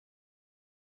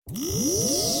I've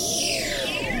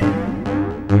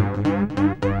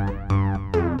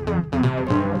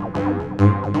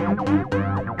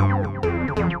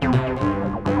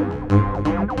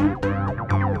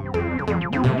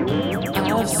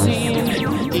seen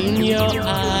in your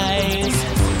eyes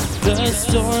the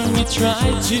storm you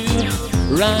tried to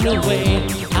run away.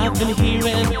 I've been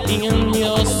hearing in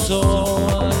your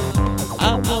soul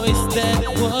a voice that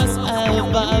was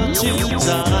about to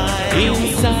die.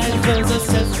 Inside was a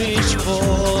selfish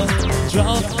fall.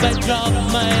 Drop by drop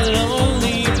my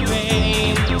lonely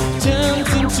pain turns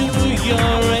into your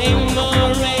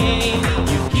rainbow rain.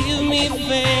 You give me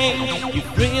fame, you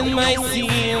bring my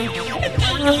sin, and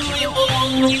I will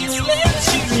always let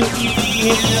you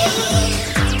in.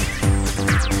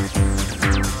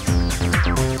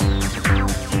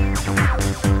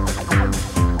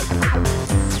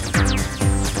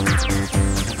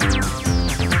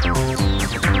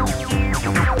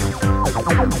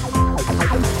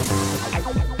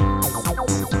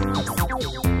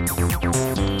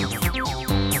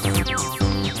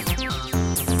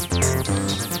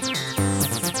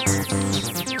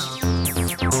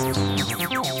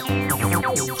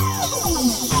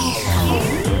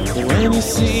 When you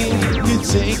sing, you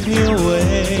take me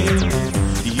away.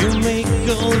 You make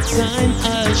old time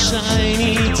a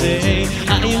shiny day. I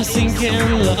am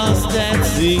sinking, lost at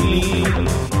sea.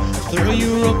 Through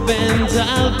Europe and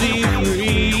I'll be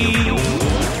free.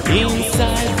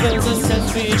 Inside there's a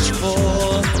selfish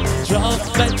fall. Drop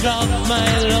by drop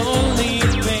my lonely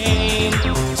pain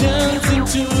turns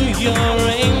into your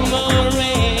rainbow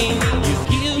rain. You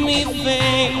give me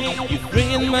fame, you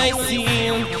bring my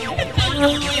sin, and I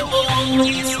will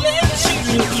always let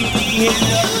you in.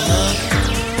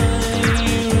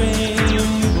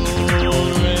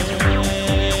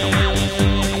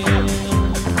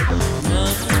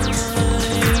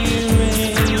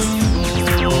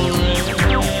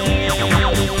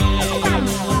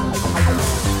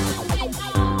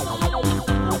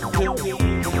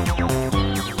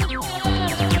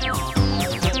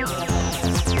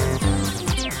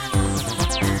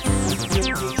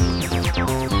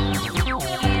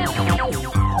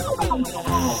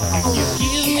 You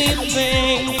give me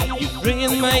fame, you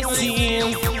bring my tears.